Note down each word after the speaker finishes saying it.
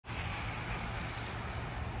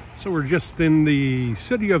So we're just in the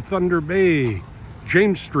city of Thunder Bay,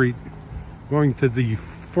 James Street, going to the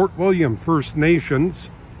Fort William First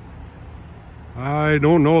Nations. I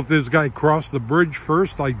don't know if this guy crossed the bridge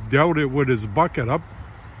first. I doubt it with his bucket up,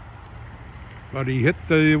 but he hit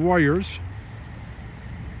the wires.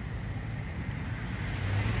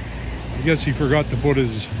 I guess he forgot to put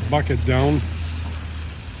his bucket down.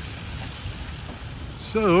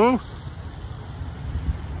 So,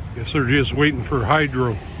 I guess they're just waiting for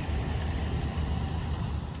hydro.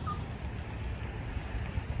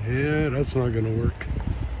 Yeah, that's not gonna work.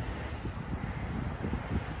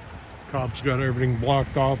 Cops got everything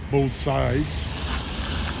blocked off both sides.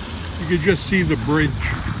 You could just see the bridge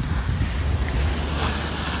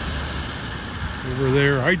over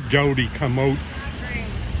there. I doubt he come out.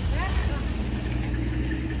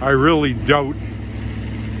 I really doubt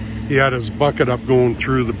he had his bucket up going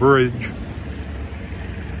through the bridge.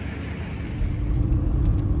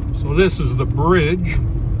 So this is the bridge.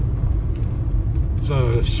 It's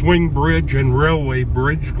a swing bridge and railway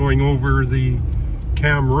bridge going over the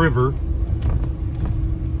Cam River.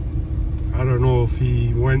 I don't know if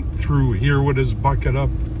he went through here with his bucket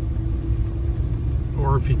up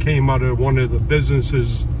or if he came out of one of the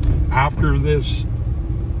businesses after this.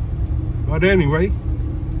 But anyway,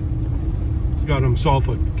 he's got himself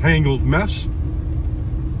a tangled mess.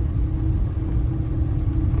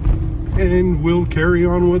 And we'll carry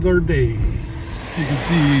on with our day. You can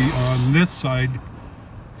see on this side,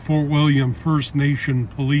 Fort William First Nation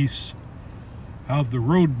police have the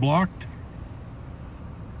road blocked,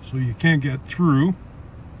 so you can't get through.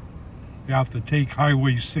 You have to take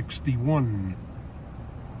Highway 61.